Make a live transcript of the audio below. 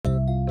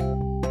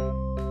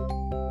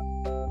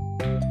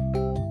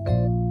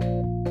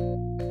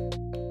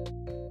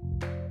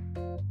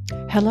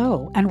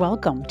Hello, and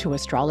welcome to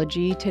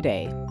Astrology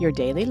Today, your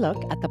daily look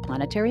at the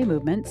planetary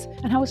movements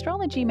and how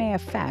astrology may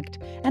affect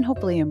and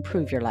hopefully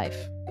improve your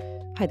life.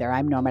 Hi there,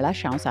 I'm Norma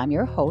Lachance. I'm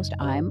your host.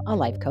 I'm a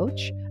life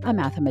coach, a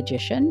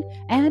mathematician,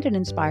 and an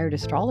inspired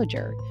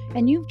astrologer.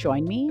 And you've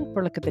joined me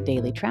for a look at the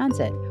daily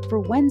transit for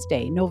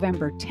Wednesday,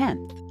 November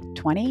 10th,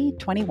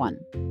 2021.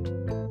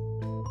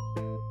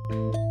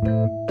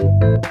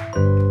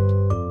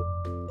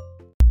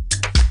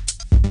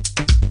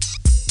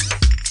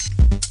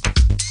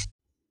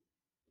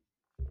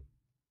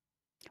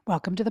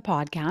 Welcome to the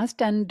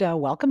podcast and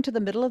welcome to the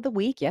middle of the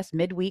week. Yes,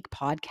 midweek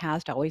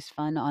podcast, always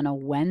fun on a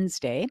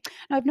Wednesday.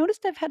 Now, I've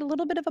noticed I've had a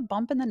little bit of a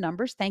bump in the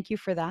numbers. Thank you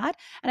for that.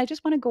 And I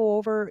just want to go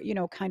over,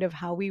 kind of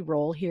how we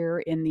roll here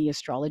in the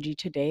Astrology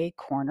Today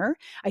corner.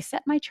 I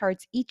set my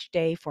charts each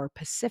day for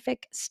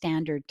Pacific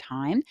Standard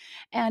Time,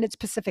 and it's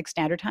Pacific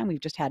Standard Time. We've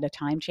just had a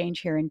time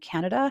change here in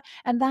Canada,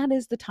 and that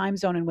is the time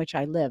zone in which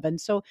I live.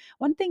 And so,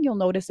 one thing you'll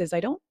notice is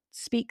I don't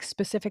speak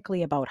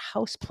specifically about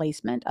house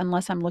placement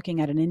unless I'm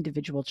looking at an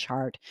individual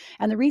chart.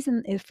 And the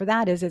reason is for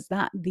that is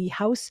that the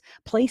house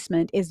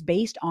placement is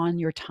based on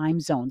your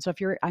time zone. So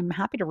I'm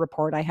happy to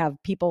report I have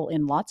people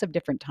in lots of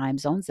different time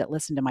zones that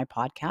listen to my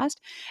podcast.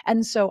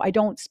 And so I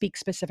don't speak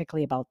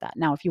specifically about that.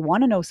 Now, if you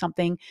want to know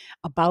something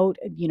about,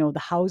 the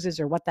houses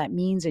or what that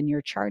means in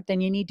your chart,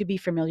 then you need to be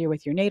familiar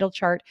with your natal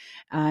chart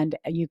and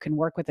you can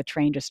work with a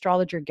trained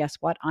astrologer. Guess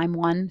what? I'm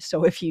one.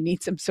 So if you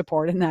need some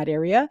support in that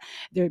area,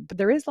 but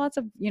there is lots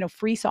of,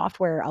 free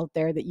software out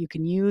there that you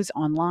can use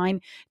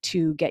online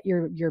to get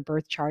your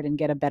birth chart and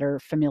get a better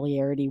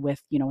familiarity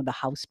with, the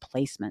house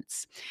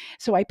placements.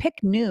 So I pick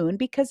noon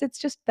because it's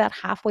just that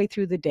halfway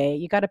through the day.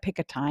 You got to pick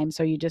a time.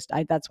 So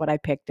that's what I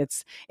picked.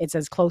 It's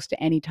as close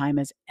to any time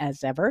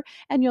as ever.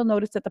 And you'll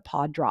notice that the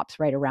pod drops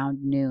right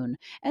around noon.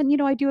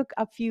 And I do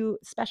a few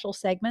special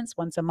segments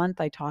once a month.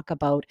 I talk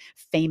about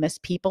famous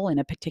people in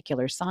a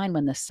particular sign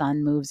when the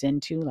sun moves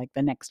into like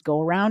the next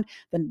go around.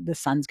 Then the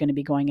sun's going to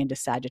be going into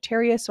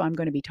Sagittarius. So I'm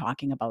going to be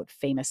talking about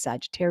famous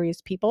Sagittarius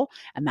people,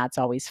 and that's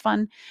always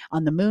fun.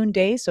 On the moon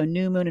days, so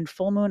new moon and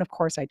full moon, of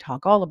course, I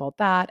talk all about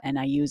that, and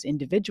I use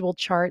individual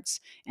charts,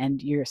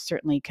 and you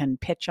certainly can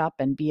pitch up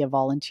and be a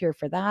volunteer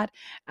for that.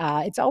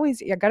 It's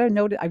always, I got to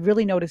note, I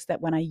really noticed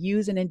that when I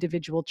use an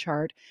individual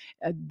chart,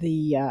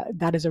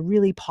 that is a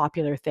really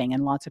popular thing,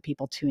 and lots of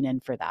people tune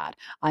in for that.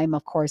 I'm,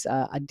 of course,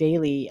 I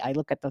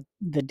look at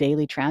the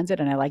daily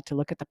transit, and I like to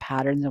look at the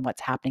patterns and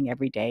what's happening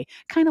every day,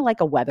 kind of like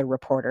a weather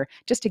reporter,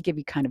 just to give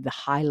you kind of the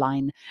high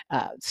line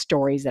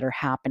stories that are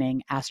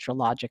happening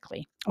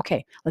astrologically.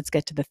 Okay, let's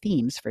get to the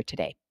themes for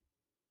today.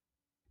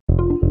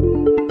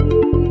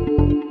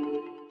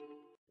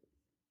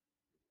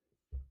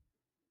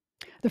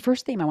 The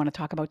first theme I want to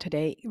talk about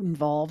today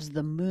involves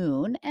the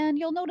moon. And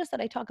you'll notice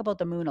that I talk about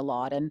the moon a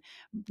lot. And,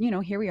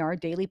 here we are,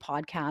 daily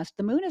podcast.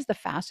 The moon is the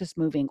fastest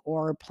moving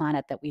orb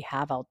planet that we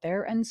have out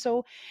there. And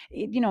so,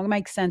 it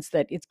makes sense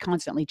that it's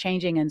constantly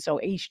changing. And so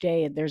each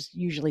day there's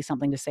usually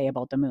something to say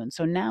about the moon.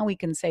 So now we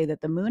can say that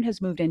the moon has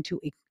moved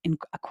into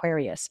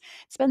Aquarius.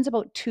 It spends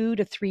about 2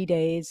 to 3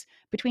 days,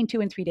 between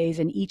 2 and 3 days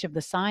in each of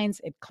the signs.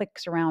 It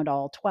clicks around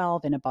all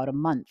 12 in about a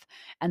month.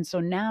 And so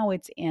now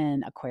it's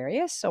in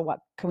Aquarius. So what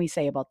can we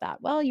say about that?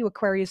 Well, you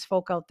Aquarius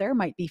folk out there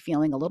might be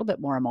feeling a little bit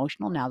more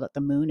emotional now that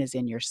the moon is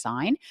in your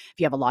sign. If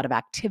you have a lot of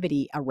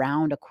activity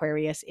around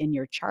Aquarius in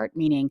your chart,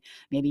 meaning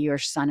maybe your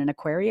sun in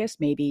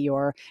Aquarius, maybe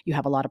you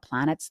have a lot of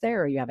planets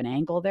there or you have an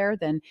angle there,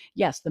 then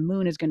yes, the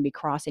moon is going to be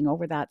crossing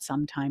over that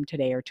sometime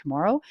today or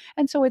tomorrow.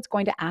 And so it's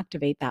going to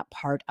activate that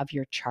part of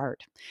your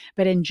chart.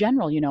 But in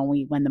general,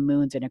 when the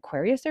moon's in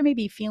Aquarius, there may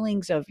be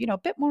feelings of, a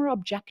bit more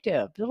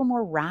objective, a little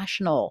more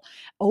rational,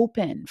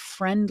 open,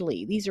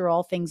 friendly. These are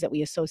all things that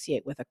we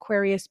associate with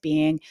Aquarius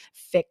being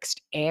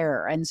fixed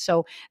air. And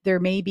so there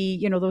may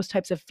be, those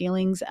types of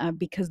feelings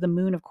because the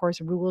moon, of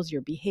course, rules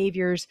your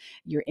behaviors,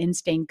 your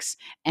instincts,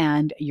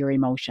 and your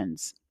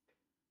emotions.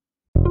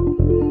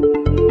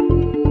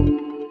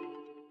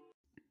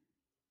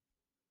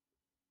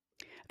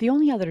 The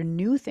only other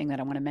new thing that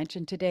I want to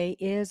mention today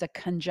is a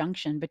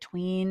conjunction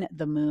between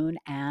the moon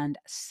and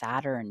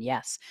Saturn.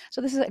 Yes.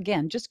 So this is,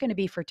 again, just going to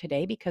be for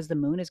today because the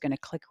moon is going to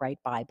click right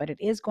by, but it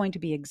is going to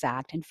be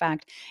exact. In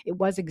fact, it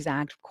was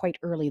exact quite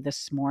early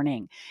this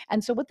morning.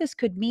 And so what this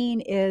could mean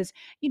is,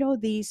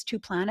 these two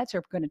planets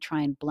are going to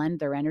try and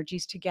blend their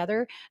energies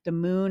together. The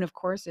moon, of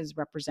course, is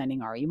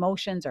representing our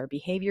emotions, our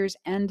behaviors,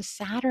 and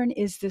Saturn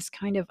is this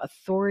kind of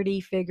authority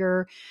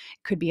figure,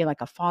 could be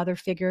like a father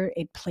figure.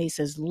 It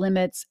places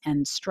limits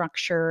and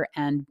structure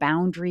and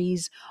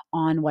boundaries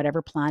on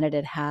whatever planet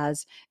it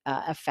has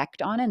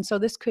effect on. And so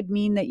this could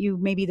mean that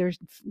there's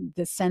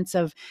the sense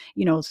of,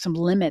 some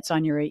limits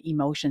on your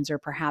emotions, or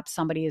perhaps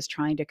somebody is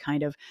trying to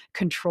kind of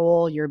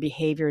control your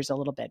behaviors a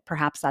little bit.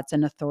 Perhaps that's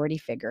an authority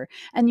figure.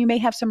 And you may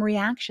have some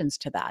reactions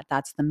to that.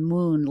 That's the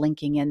moon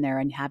linking in there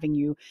and having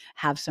you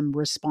have some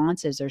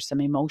responses or some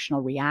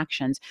emotional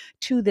reactions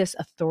to this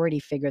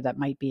authority figure that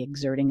might be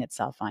exerting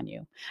itself on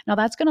you. Now,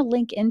 that's going to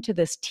link into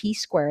this T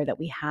square that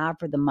we have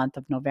for the month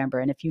of November.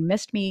 And if you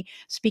missed me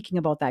speaking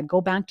about that,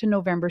 go back to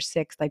November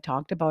 6th.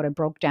 I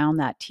broke down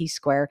that T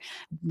square.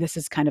 This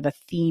is kind of a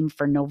theme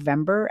for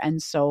November.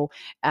 And so,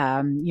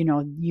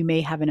 you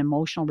may have an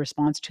emotional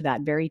response to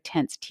that very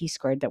tense T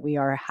squared that we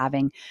are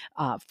having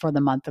for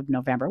the month of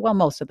November. Well,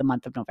 most of the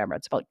month of November.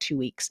 It's about 2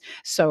 weeks.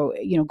 So,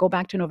 go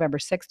back to November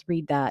 6th,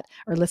 read that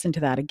or listen to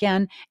that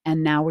again.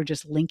 And now we're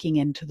just linking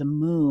into the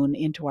moon,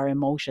 into our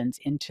emotions,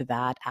 into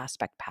that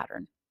aspect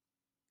pattern.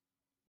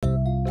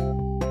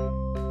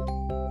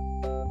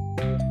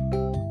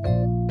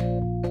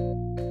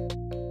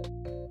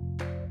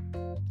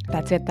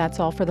 That's it. That's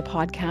all for the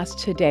podcast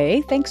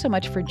today. Thanks so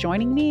much for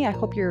joining me. I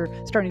hope you're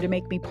starting to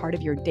make me part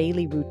of your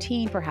daily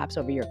routine, perhaps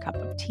over your cup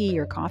of tea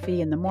or coffee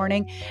in the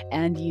morning,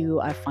 and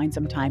you find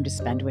some time to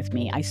spend with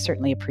me. I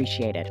certainly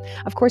appreciate it.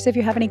 Of course, if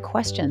you have any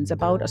questions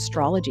about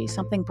astrology,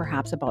 something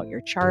perhaps about your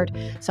chart,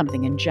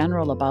 something in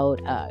general about,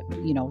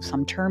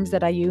 some terms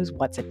that I use,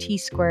 what's a T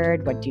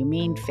squared? What do you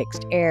mean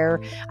fixed air?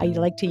 I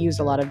like to use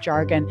a lot of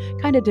jargon,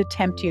 kind of to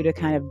tempt you to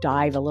kind of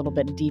dive a little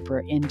bit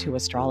deeper into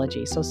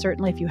astrology. So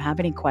certainly if you have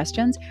any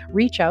questions,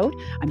 reach out.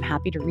 I'm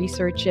happy to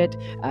research it,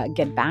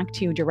 get back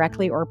to you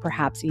directly, or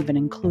perhaps even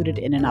include it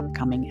in an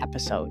upcoming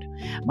episode.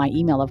 My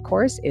email, of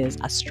course, is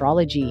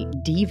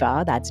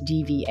astrologydiva, that's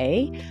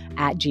DVA,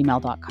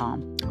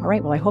 @gmail.com. All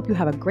right, well, I hope you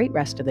have a great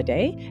rest of the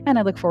day, and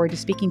I look forward to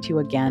speaking to you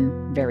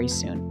again very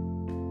soon.